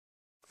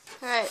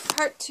Alright,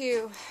 part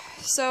 2.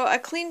 So I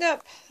cleaned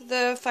up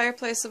the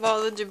fireplace of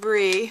all the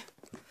debris,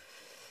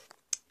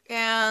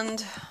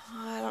 and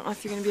I don't know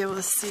if you're going to be able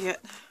to see it.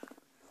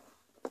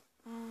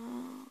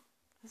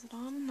 Is it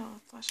on? No, the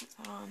flashlight's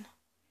not on.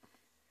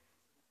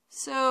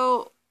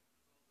 So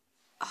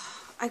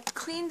I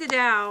cleaned it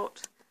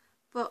out,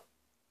 but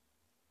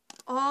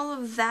all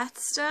of that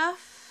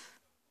stuff,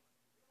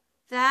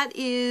 that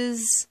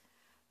is,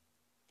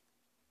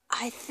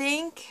 I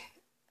think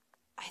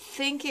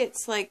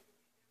it's like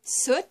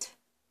soot.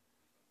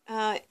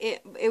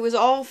 It was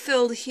all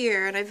filled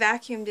here, and I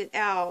vacuumed it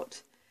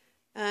out,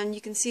 and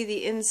you can see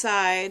the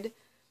inside.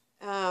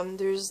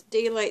 There's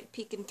daylight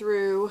peeking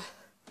through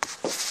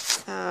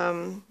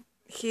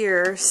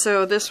here,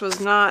 so this was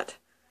not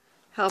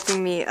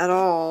helping me at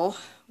all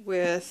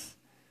with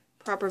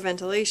proper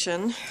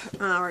ventilation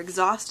or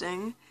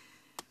exhausting.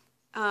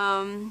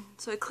 So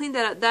I cleaned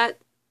that up. That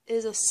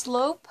is a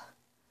slope,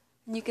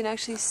 and you can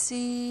actually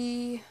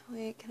see.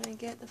 Wait, can I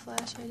get the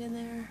flashlight in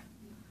there?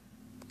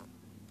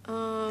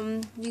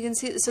 You can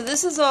see, so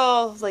this is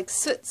all like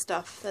soot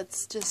stuff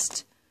that's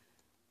just,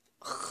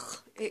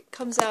 it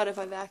comes out if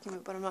I vacuum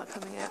it, but I'm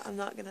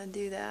not gonna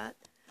do that.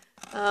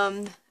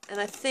 And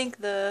I think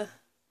the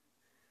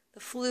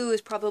flue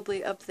is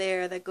probably up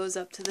there that goes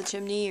up to the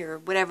chimney, or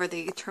whatever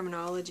the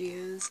terminology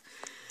is.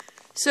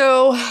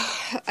 So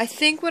I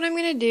think what I'm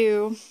gonna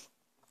do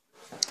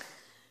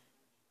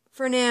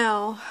for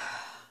now,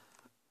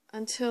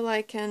 until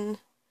I can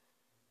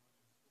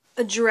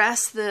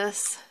address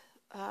this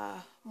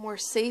more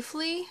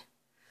safely,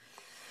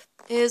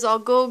 is I'll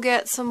go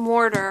get some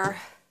mortar,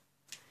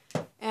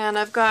 and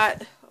I've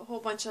got a whole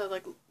bunch of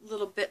like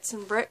little bits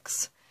and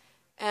bricks,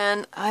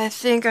 and I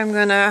think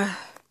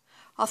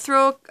I'll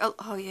throw,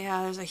 oh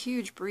yeah, there's a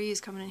huge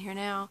breeze coming in here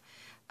now.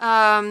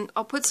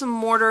 I'll put some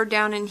mortar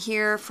down in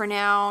here for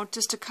now,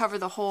 just to cover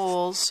the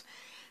holes,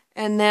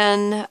 and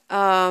then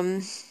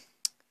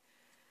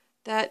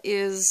that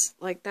is,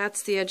 like,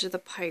 that's the edge of the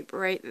pipe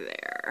right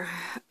there.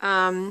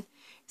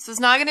 So it's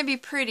not going to be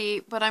pretty,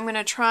 but I'm going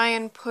to try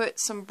and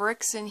put some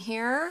bricks in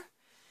here,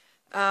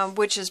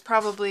 which is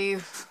possibly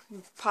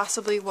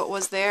what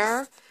was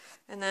there,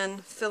 and then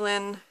fill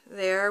in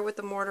there with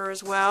the mortar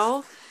as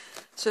well.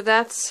 So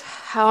that's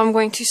how I'm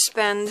going to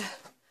spend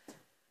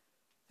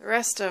the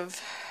rest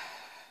of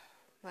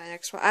my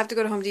next one. I have to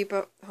go to Home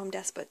Depot, Home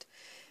Depot,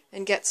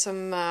 and get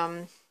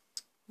some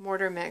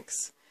mortar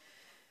mix.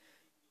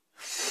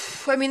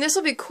 I mean, this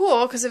will be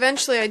cool, because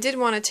eventually I did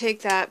want to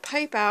take that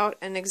pipe out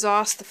and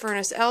exhaust the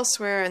furnace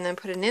elsewhere and then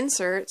put an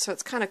insert, so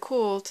it's kind of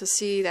cool to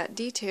see that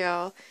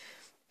detail,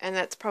 and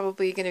that's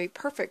probably going to be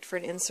perfect for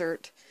an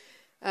insert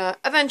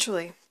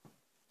eventually,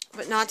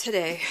 but not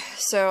today.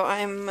 So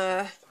I'm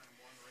going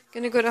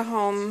to go to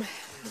Home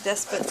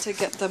Depot to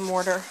get the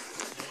mortar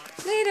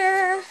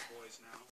later.